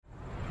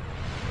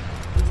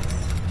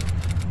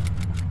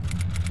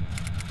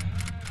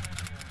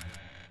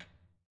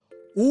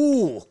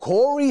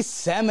Corey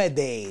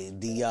Semede,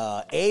 the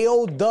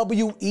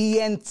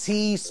AOWENT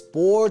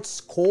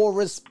sports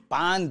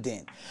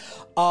correspondent.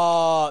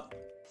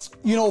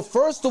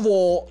 First of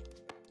all,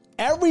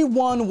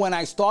 everyone, when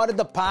I started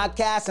the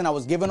podcast and I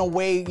was giving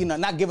away,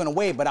 not giving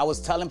away, but I was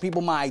telling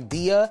people my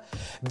idea,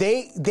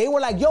 they were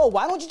like, yo,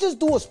 why don't you just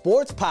do a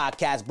sports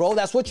podcast, bro?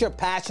 That's what you're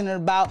passionate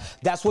about.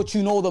 That's what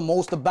you know the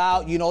most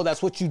about.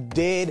 That's what you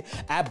did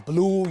at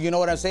Blue, you know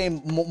what I'm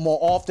saying, more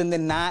often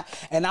than not.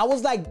 And I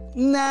was like,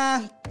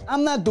 nah,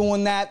 I'm not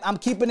doing that. I'm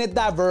keeping it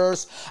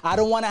diverse. I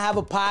don't want to have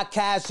a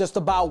podcast just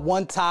about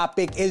one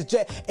topic.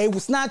 It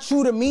was not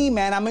true to me,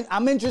 man.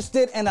 I'm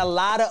interested in a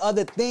lot of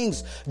other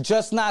things,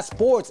 just not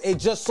sports. It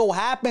just so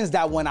happens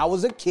that when I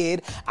was a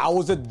kid, I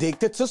was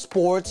addicted to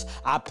sports.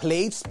 I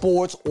played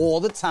sports all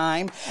the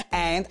time,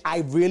 and I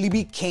really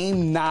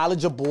became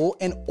knowledgeable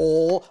in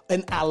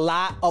a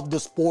lot of the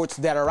sports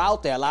that are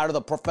out there, a lot of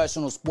the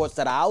professional sports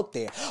that are out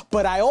there.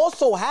 But I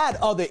also had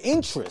other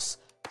interests.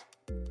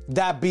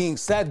 That being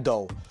said,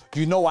 though,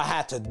 I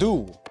had to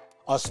do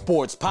a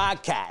sports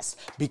podcast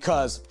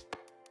because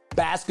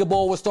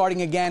basketball was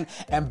starting again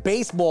and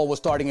baseball was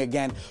starting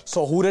again.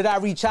 So who did I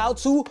reach out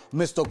to?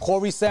 Mr.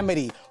 Corey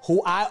Semede,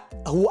 who I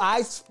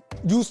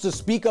used to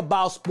speak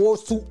about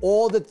sports to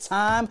all the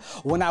time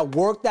when I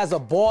worked as a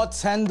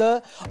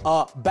bartender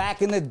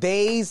back in the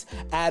days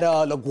at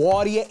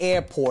LaGuardia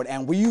Airport.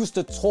 And we used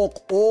to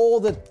talk all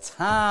the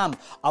time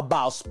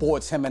about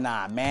sports, him and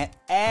I, man.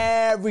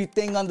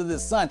 Everything under the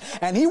sun.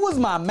 And he was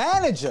my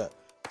manager.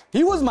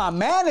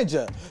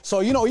 So,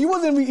 he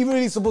wasn't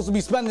really supposed to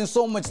be spending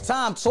so much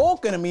time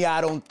talking to me,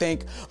 I don't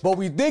think. But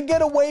we did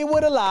get away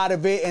with a lot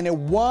of it, and it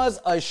was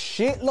a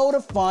shitload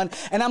of fun.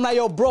 And I'm like,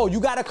 yo, bro,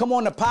 you got to come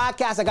on the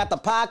podcast. I got the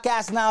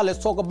podcast now.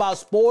 Let's talk about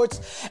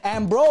sports.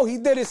 And, bro, he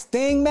did his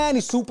thing, man.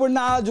 He's super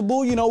knowledgeable.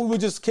 We were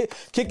just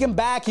kicking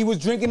back. He was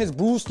drinking his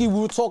brewski.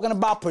 We were talking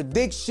about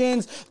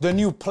predictions, the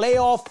new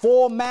playoff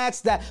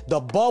formats, the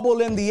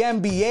bubble in the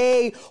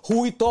NBA,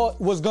 who he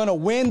thought was going to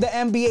win the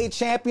NBA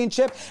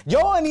championship.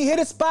 Yo, and he hit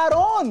it spot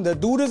on. The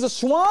dude is a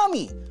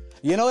Swami.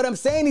 You know what I'm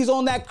saying? He's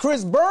on that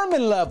Chris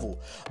Berman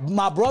level.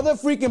 My brother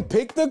freaking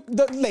picked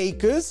the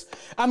Lakers.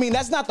 I mean,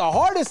 that's not the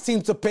hardest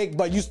team to pick,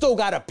 but you still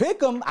got to pick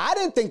them. I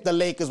didn't think the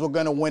Lakers were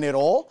going to win it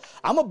all.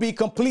 I'm going to be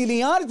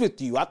completely honest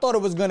with you. I thought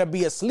it was going to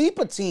be a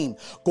sleeper team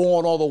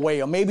going all the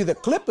way, or maybe the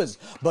Clippers,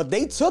 but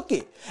they took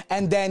it.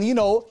 And then,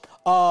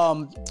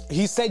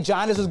 he said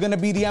Giannis was going to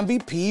be the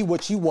MVP,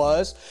 which he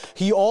was.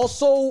 He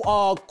also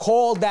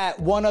called that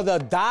one of the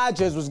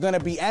Dodgers was going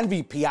to be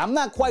MVP. I'm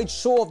not quite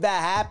sure if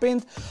that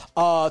happened,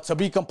 to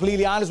be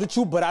completely honest with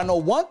you, but I know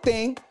one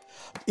thing.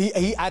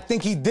 I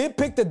think he did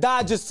pick the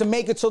Dodgers to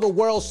make it to the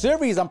World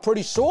Series. I'm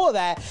pretty sure of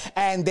that.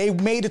 And they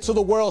made it to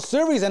the World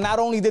Series. And not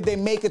only did they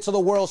make it to the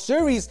World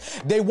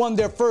Series, they won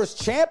their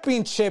first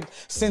championship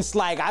since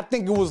I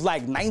think it was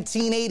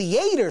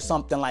 1988 or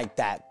something like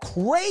that.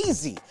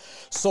 Crazy.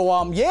 So,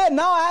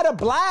 now I had a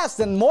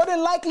blast. And more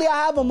than likely,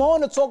 I have him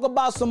on to talk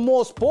about some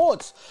more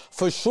sports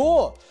for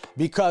sure.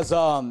 Because,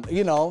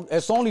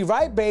 it's only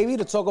right, baby,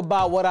 to talk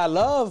about what I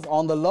love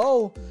on the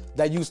low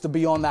that used to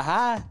be on the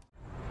high.